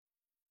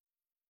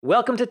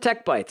Welcome to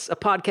Tech Bytes, a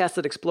podcast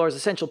that explores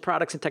essential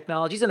products and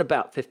technologies in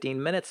about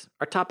 15 minutes.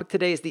 Our topic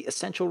today is the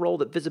essential role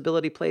that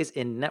visibility plays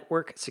in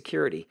network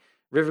security.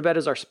 Riverbed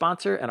is our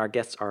sponsor, and our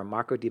guests are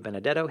Marco Di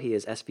Benedetto, he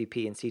is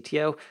SVP and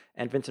CTO,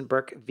 and Vincent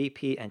Burke,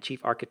 VP and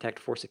Chief Architect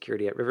for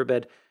Security at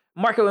Riverbed.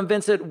 Marco and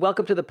Vincent,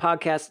 welcome to the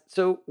podcast.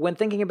 So when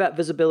thinking about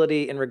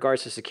visibility in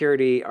regards to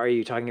security, are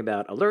you talking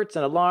about alerts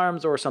and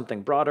alarms or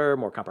something broader,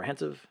 more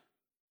comprehensive?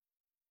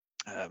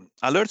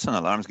 Alerts and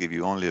alarms give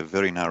you only a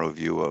very narrow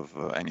view of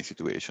any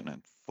situation.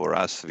 And for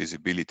us,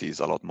 visibility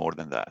is a lot more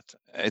than that.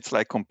 It's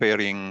like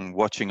comparing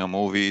watching a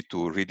movie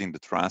to reading the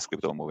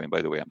transcript of a movie. And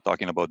by the way, I'm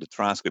talking about the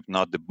transcript,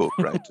 not the book,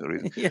 right?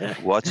 Yeah.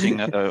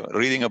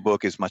 Reading a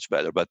book is much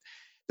better, but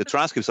the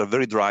transcripts are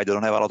very dry. They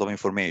don't have a lot of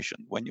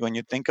information. When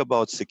you think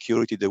about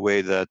security, the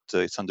way that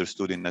it's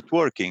understood in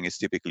networking is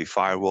typically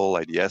firewall,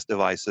 IDS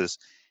devices.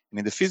 And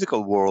in the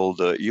physical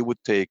world, you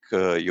would take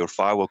your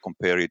firewall,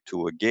 compare it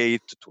to a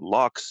gate, to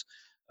locks,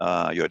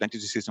 your identity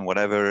system,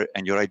 whatever,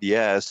 and your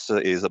IDS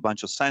is a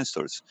bunch of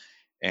sensors.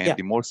 And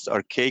the most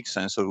archaic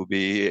sensor would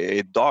be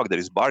a dog that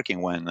is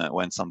barking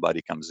when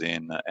somebody comes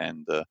in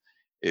and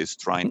is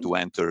trying to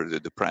enter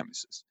the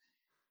premises.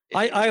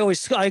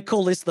 I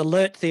call this the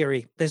alert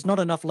theory. There's not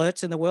enough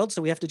alerts in the world,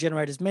 so we have to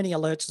generate as many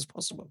alerts as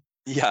possible.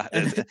 Yeah,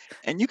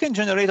 and you can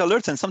generate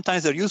alerts, and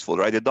sometimes they're useful,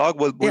 right? The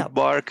dog will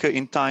bark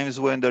in times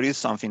when there is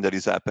something that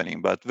is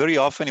happening, but very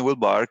often it will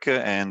bark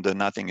and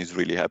nothing is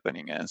really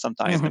happening. And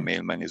sometimes the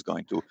mailman is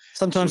going to.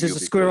 Sometimes there's a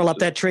squirrel up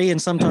that tree, and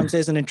sometimes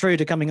there's an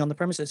intruder coming on the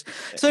premises.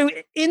 So,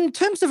 in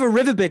terms of a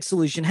Riverbed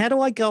solution, how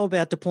do I go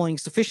about deploying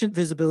sufficient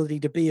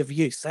visibility to be of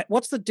use?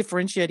 What's the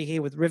differentiator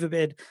here with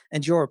Riverbed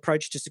and your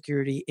approach to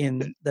security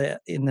in the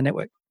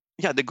network?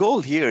 Yeah, the goal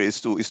here is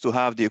to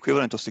have the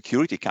equivalent of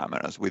security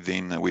cameras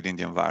within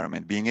the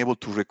environment, being able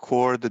to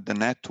record the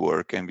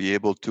network and be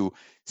able to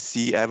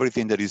see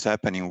everything that is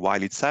happening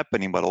while it's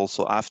happening, but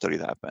also after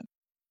it happened.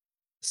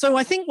 So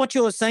I think what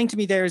you're saying to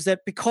me there is that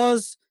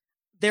because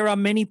there are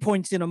many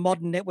points in a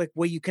modern network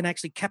where you can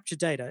actually capture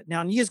data. Now,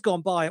 in years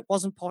gone by, it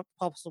wasn't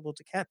possible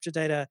to capture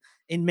data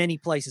in many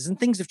places, and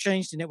things have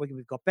changed in networking.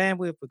 We've got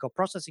bandwidth, we've got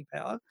processing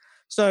power.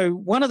 So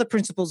one of the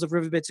principles of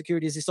Riverbed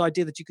security is this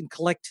idea that you can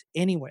collect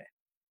anywhere.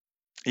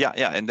 Yeah,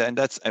 and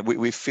that's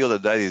we feel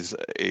that is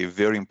a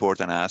very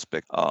important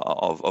aspect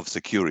of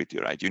security,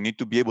 right? You need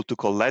to be able to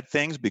collect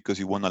things because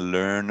you want to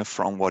learn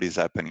from what is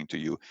happening to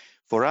you.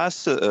 For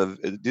us,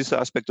 this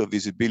aspect of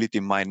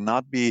visibility might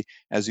not be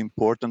as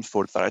important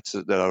for threats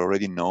that are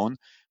already known,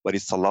 but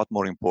it's a lot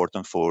more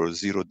important for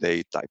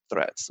zero-day type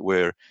threats,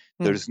 where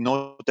there's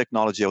no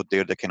technology out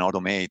there that can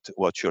automate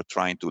what you're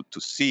trying to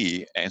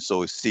see, and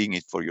so seeing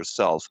it for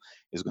yourself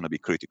is going to be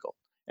critical.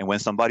 And when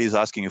somebody is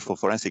asking you for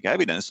forensic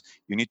evidence,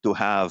 you need to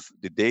have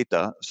the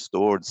data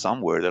stored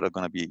somewhere that are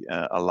going to be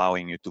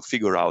allowing you to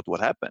figure out what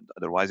happened.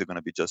 Otherwise, you're going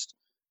to be just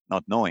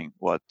not knowing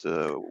what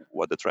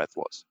the threat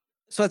was.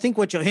 So I think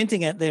what you're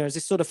hinting at there is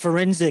this sort of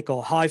forensic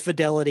or high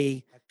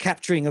fidelity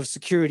capturing of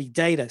security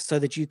data so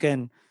that you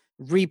can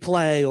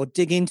replay or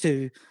dig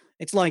into.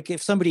 It's like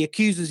if somebody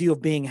accuses you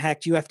of being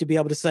hacked, you have to be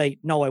able to say,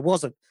 no, I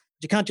wasn't.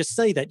 But you can't just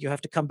say that. You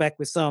have to come back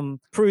with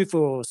some proof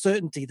or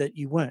certainty that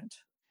you weren't.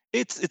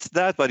 It's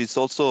that, but it's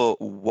also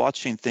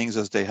watching things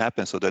as they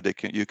happen, so that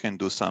you can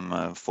do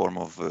some form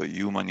of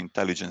human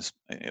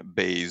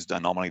intelligence-based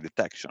anomaly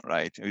detection,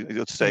 right?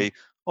 You'll say,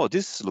 "Oh,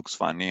 this looks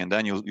funny," and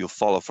then you'll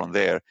follow from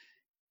there,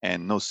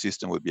 and no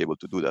system will be able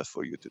to do that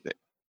for you today.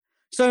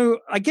 So,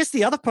 I guess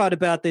the other part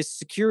about this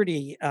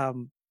security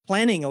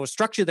planning or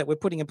structure that we're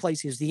putting in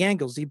place is the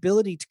angles. The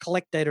ability to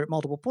collect data at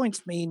multiple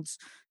points means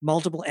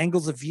multiple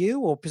angles of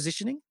view or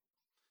positioning.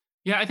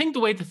 Yeah, I think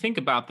the way to think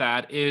about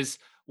that is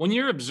when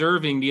you're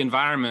observing the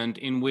environment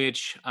in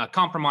which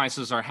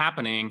compromises are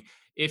happening,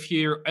 if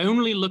you're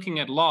only looking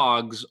at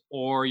logs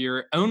or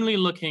you're only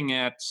looking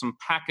at some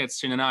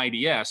packets in an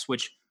IDS,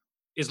 which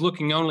is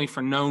looking only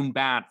for known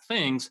bad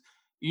things,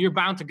 you're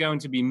bound to going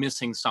to be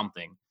missing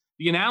something.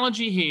 The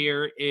analogy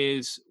here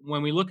is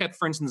when we look at,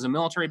 for instance, a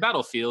military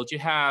battlefield, you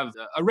have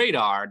a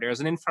radar, there's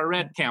an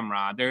infrared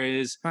camera, there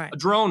is a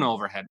drone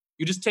overhead.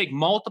 You just take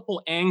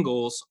multiple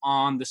angles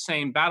on the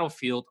same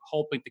battlefield,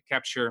 hoping to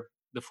capture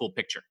the full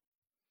picture.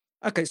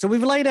 Okay, so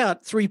we've laid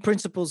out three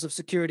principles of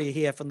security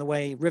here from the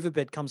way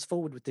Riverbed comes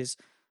forward with this.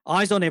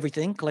 Eyes on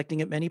everything,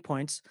 collecting at many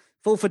points.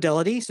 Full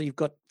fidelity, so you've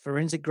got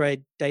forensic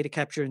grade data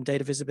capture and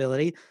data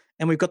visibility.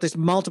 And we've got this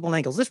multiple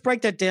angles. Let's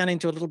break that down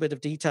into a little bit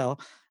of detail.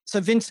 So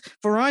Vince,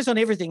 for eyes on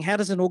everything, how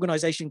does an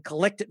organization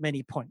collect at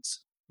many points?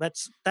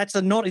 That's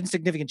a not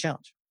insignificant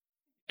challenge.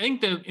 I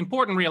think the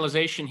important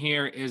realization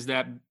here is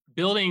that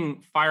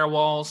building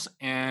firewalls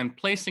and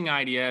placing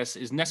IDS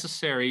is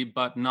necessary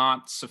but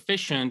not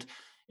sufficient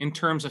in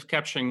terms of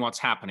capturing what's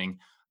happening.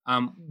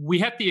 We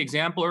had the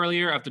example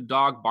earlier of the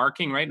dog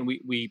barking, right? And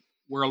we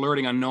were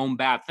alerting on known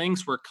bad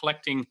things. We're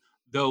collecting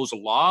those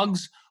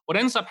logs. What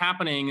ends up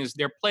happening is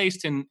they're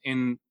placed in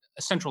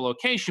a central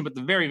location, but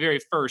the very, very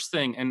first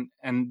thing,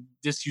 and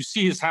this you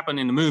see has happened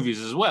in the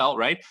movies as well,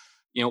 right?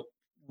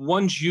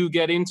 Once you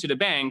get into the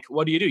bank,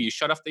 what do? You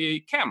shut off the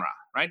camera,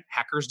 right?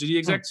 Hackers do the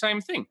exact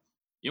same thing.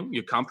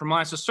 you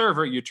compromise the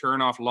server, you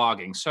turn off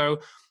logging. So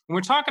when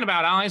we're talking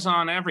about eyes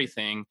on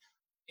everything,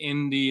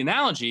 in the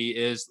analogy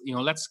is,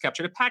 let's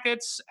capture the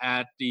packets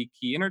at the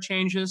key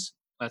interchanges.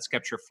 Let's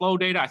capture flow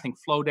data. I think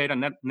flow data,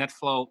 net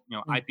flow,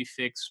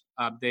 IPFix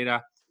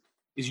data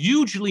is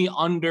hugely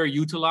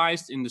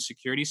underutilized in the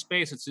security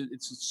space.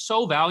 It's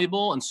so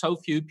valuable, and so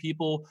few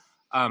people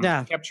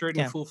capture it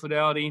in full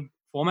fidelity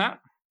format.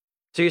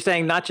 So you're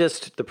saying not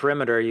just the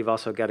perimeter, you've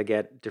also got to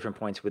get different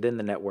points within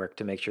the network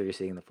to make sure you're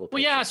seeing the full picture.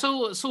 Well, yeah.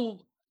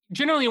 So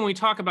generally, when we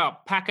talk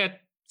about packet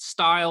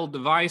style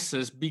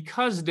devices,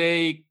 because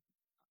they're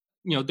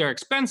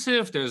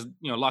expensive, there's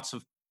lots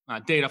of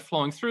data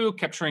flowing through,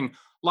 capturing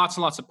lots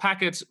and lots of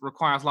packets,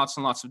 requires lots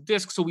and lots of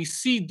disks. So we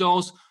see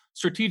those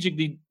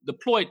strategically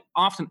deployed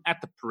often at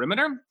the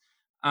perimeter.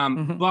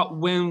 But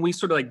when we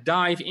sort of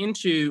dive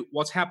into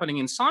what's happening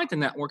inside the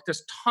network,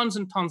 there's tons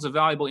and tons of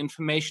valuable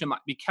information that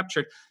might be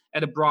captured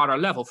at a broader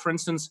level. For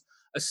instance,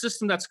 a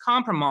system that's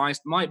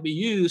compromised might be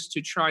used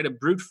to try to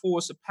brute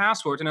force a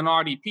password in an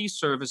RDP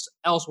service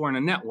elsewhere in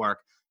the network.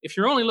 If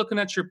you're only looking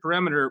at your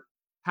perimeter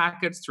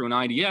packets through an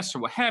IDS or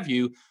what have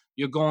you,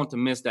 you're going to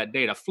miss that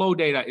data. Flow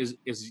data is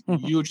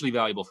hugely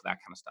valuable for that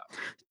kind of stuff.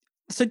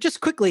 So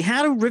just quickly,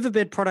 how do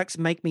Riverbed products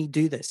make me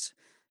do this?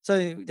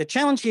 So the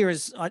challenge here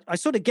is I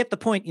sort of get the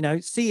point,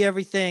 see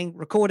everything,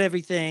 record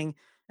everything,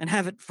 and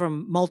have it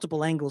from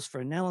multiple angles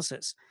for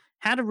analysis.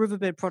 How do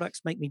Riverbed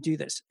products make me do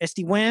this?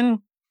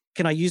 SD-WAN,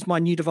 can I use my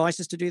new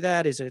devices to do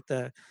that?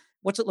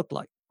 What's it look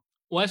like?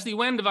 Well,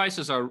 SD-WAN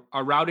devices are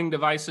routing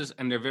devices,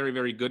 and they're very,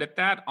 very good at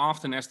that.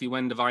 Often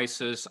SD-WAN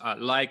devices,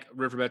 like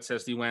Riverbed's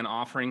SD-WAN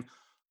offering,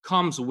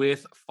 comes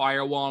with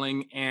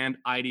firewalling and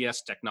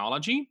IDS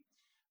technology.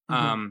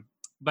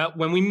 But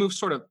when we move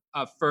sort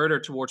of further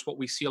towards what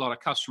we see a lot of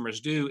customers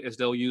do is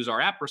they'll use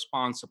our app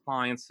response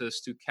appliances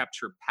to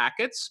capture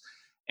packets.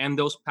 And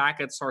those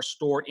packets are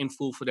stored in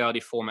full fidelity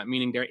format,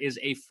 meaning there is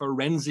a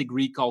forensic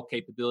recall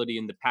capability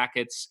in the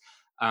packets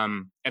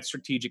at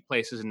strategic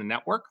places in the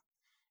network.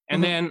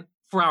 And then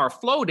for our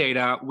flow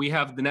data, we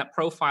have the Net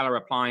Profiler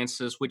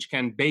appliances, which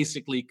can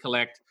basically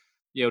collect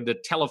the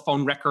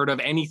telephone record of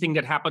anything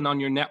that happened on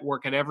your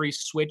network at every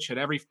switch, at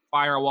every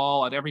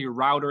firewall, at every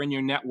router in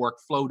your network.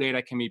 Flow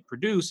data can be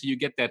produced. So you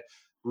get that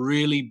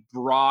really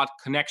broad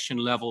connection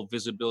level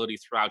visibility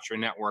throughout your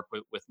network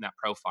with Net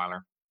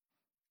Profiler.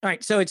 All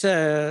right. So it's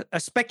a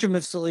spectrum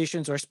of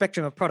solutions or a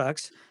spectrum of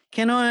products.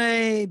 Can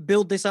I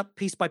build this up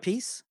piece by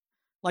piece?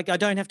 Like I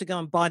don't have to go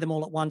and buy them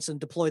all at once and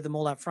deploy them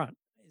all up front,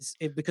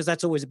 because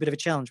that's always a bit of a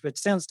challenge. But it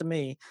sounds to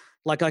me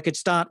like I could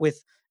start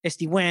with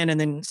SD-WAN and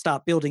then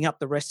start building up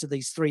the rest of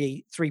these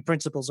three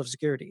principles of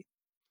security.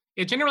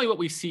 Yeah, generally what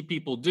we see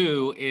people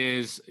do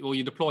is,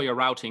 you deploy your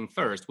routing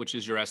first, which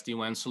is your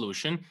SD-WAN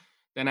solution.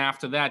 Then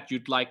after that,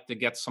 you'd like to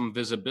get some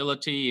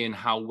visibility in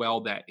how well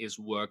that is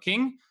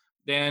working.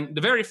 Then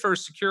the very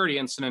first security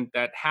incident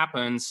that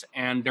happens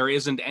and there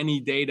isn't any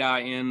data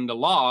in the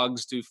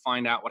logs to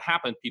find out what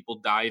happened, people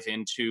dive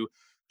into,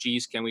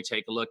 geez, can we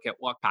take a look at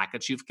what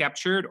packets you've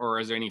captured, or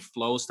is there any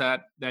flows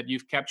that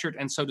you've captured?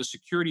 And so the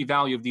security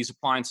value of these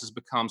appliances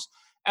becomes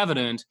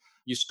evident.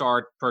 You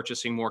start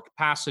purchasing more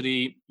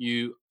capacity.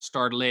 You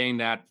start laying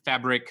that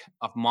fabric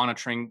of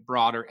monitoring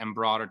broader and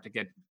broader to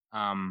get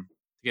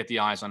the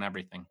eyes on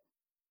everything.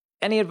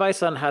 Any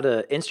advice on how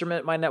to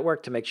instrument my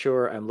network to make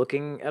sure I'm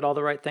looking at all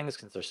the right things,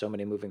 since there's so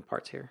many moving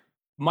parts here?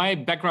 My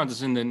background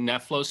is in the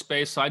NetFlow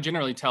space, so I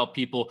generally tell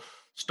people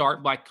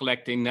start by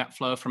collecting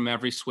NetFlow from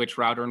every switch,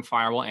 router, and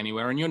firewall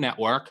anywhere in your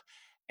network.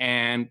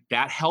 And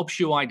that helps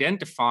you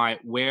identify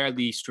where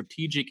the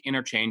strategic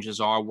interchanges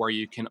are, where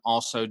you can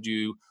also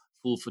do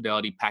full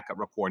fidelity packet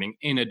reporting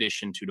in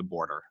addition to the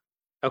border.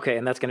 Okay,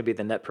 and that's going to be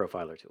the Net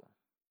Profiler tool.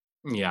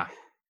 Yeah.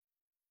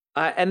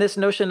 And this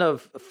notion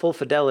of full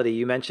fidelity,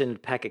 you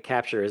mentioned packet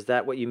capture. Is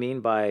that what you mean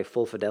by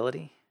full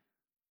fidelity?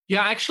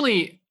 Yeah,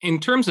 actually,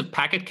 in terms of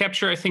packet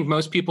capture, I think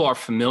most people are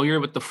familiar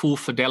with the full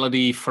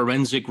fidelity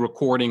forensic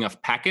recording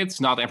of packets.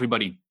 Not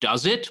everybody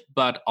does it,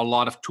 but a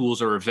lot of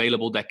tools are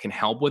available that can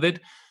help with it.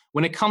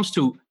 When it comes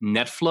to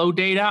NetFlow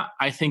data,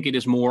 I think it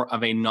is more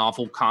of a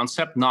novel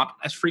concept, not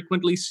as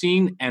frequently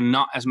seen, and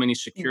not as many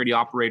security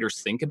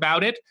operators think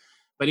about it.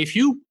 But if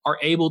you are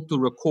able to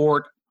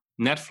record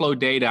NetFlow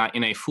data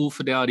in a full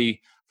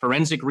fidelity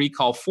forensic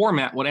recall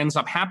format, what ends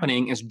up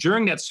happening is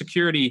during that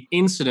security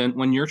incident,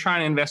 when you're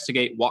trying to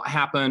investigate what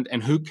happened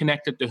and who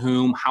connected to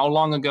whom, how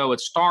long ago it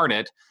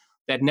started,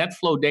 that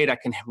NetFlow data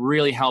can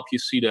really help you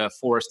see the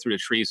forest through the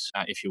trees,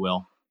 if you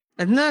will.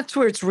 And that's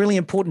where it's really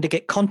important to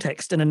get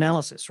context and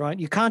analysis, right?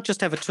 You can't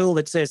just have a tool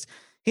that says,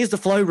 here's the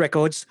flow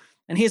records,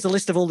 and here's a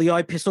list of all the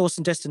IP source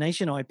and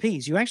destination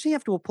IPs. You actually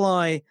have to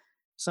apply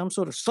some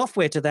sort of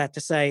software to that to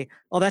say,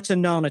 oh, that's a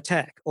known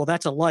attack, or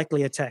that's a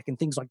likely attack, and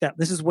things like that.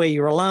 This is where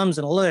your alarms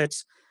and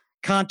alerts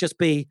can't just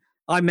be,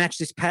 I match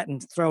this pattern,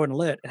 throw an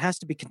alert. It has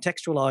to be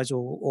contextualized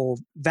or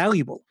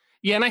valuable.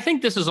 Yeah, and I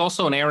think this is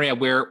also an area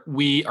where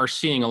we are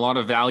seeing a lot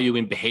of value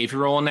in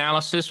behavioral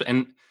analysis.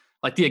 And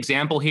like the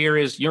example here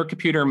is your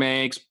computer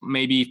makes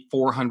maybe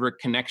 400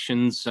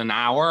 connections an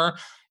hour.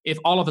 if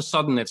all of a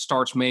sudden it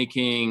starts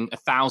making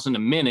 1,000 a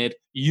minute,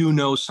 you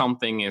know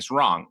something is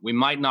wrong. We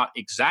might not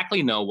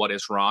exactly know what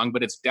is wrong,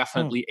 but it's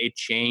definitely a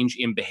change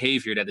in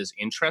behavior that is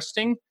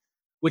interesting,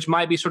 which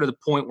might be sort of the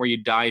point where you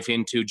dive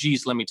into,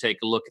 geez, let me take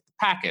a look at the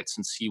packets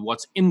and see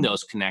what's in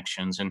those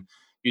connections. And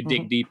you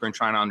dig deeper and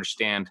try to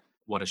understand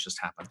what has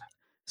just happened.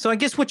 So I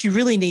guess what you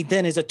really need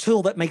then is a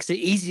tool that makes it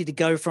easy to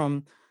go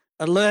from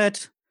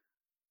alert,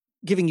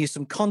 giving you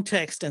some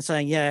context and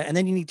saying, yeah, and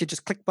then you need to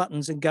just click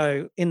buttons and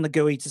go in the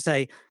GUI to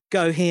say,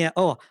 go here.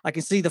 Oh, I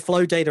can see the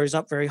flow data is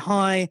up very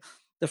high.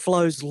 The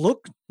flows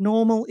look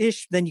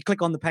normal-ish. Then you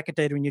click on the packet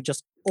data and you're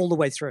just all the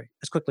way through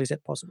as quickly as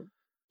that's possible.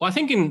 Well, I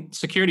think in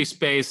security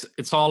space,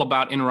 it's all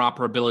about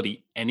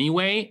interoperability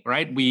anyway,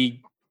 right?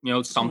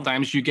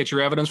 Sometimes you get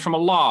your evidence from a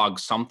log.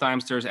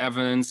 Sometimes there's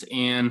evidence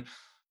in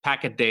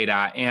packet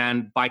data.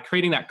 And by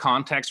creating that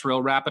context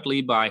real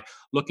rapidly, by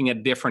looking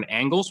at different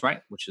angles,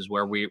 right, which is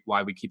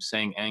why we keep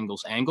saying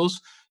angles,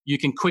 you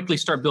can quickly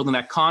start building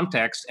that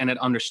context and that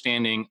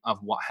understanding of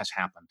what has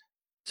happened.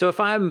 So if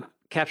I'm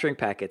capturing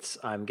packets,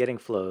 I'm getting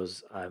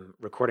flows, I'm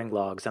recording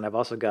logs, and I've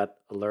also got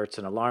alerts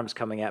and alarms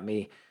coming at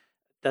me,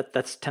 that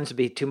tends to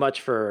be too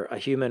much for a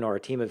human or a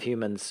team of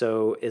humans.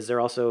 So is there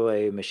also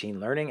a machine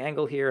learning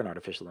angle here, an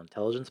artificial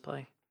intelligence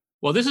play?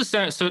 Well, this is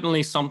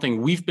certainly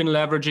something we've been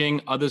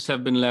leveraging, others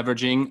have been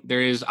leveraging.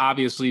 There is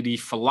obviously the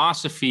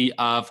philosophy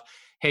of,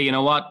 hey, you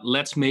know what?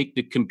 Let's make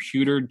the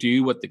computer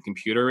do what the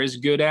computer is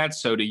good at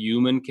so the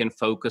human can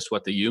focus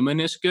what the human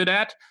is good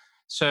at.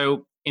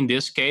 So in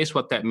this case,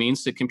 what that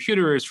means, the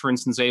computer is, for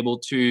instance, able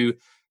to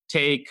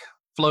take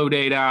flow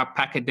data,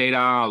 packet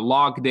data,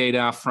 log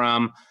data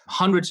from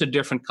hundreds of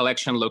different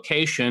collection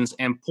locations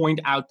and point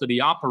out to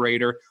the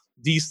operator,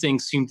 these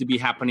things seem to be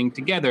happening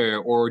together,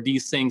 or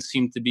these things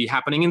seem to be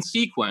happening in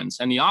sequence.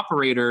 And the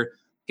operator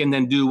can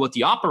then do what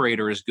the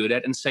operator is good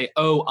at and say,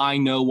 oh, I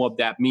know what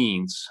that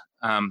means.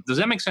 Does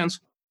that make sense?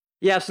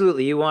 Yeah,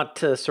 absolutely. You want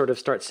to sort of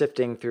start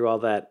sifting through all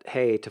that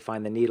hay to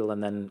find the needle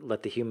and then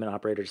let the human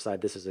operator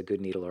decide this is a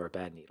good needle or a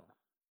bad needle.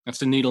 That's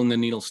the needle in the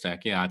needle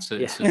stack. Yeah, it's a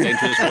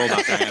dangerous world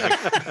out there.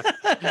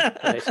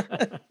 Right.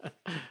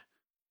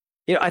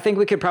 I think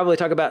we could probably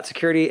talk about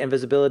security and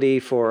visibility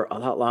for a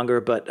lot longer,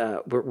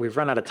 but we've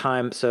run out of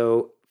time.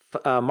 So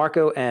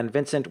Marco and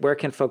Vincent, where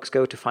can folks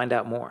go to find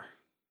out more?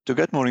 To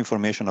get more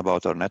information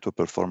about our network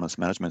performance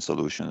management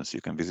solutions,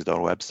 you can visit our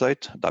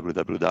website,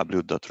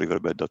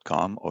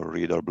 www.riverbed.com, or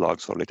read our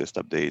blogs for latest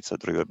updates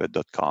at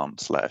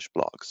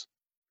riverbed.com/blogs.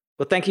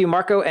 Well, thank you,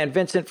 Marco and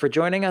Vincent, for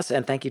joining us,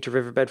 and thank you to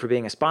Riverbed for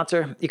being a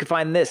sponsor. You can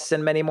find this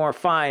and many more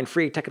fine,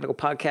 free technical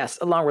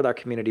podcasts along with our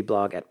community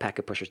blog at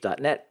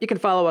packetpushers.net. You can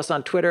follow us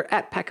on Twitter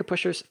at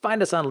packetpushers,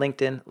 find us on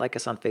LinkedIn, like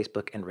us on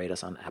Facebook, and rate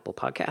us on Apple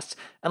Podcasts.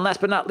 And last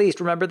but not least,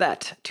 remember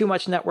that too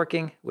much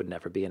networking would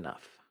never be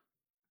enough.